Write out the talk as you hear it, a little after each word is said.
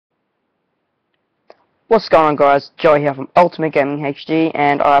What's going on, guys? Joe here from Ultimate Gaming HD,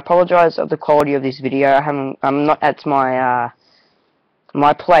 and I apologize of the quality of this video. I'm not at my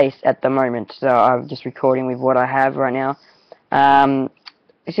my place at the moment, so I'm just recording with what I have right now.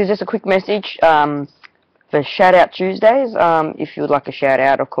 This is just a quick message for Shout Out Tuesdays. If you would like a shout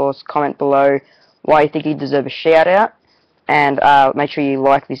out, of course, comment below why you think you deserve a shout out, and make sure you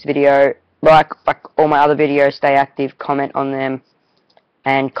like this video, like all my other videos, stay active, comment on them.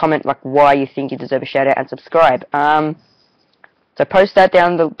 And comment why you think you deserve a shout out, and subscribe. So post that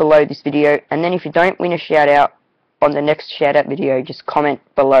down below this video, and then if you don't win a shout out on the next shout out video, just comment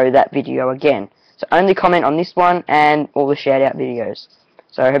below that video again. So only comment on this one and all the shout out videos.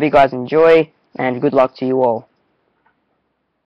 So I hope you guys enjoy, and good luck to you all.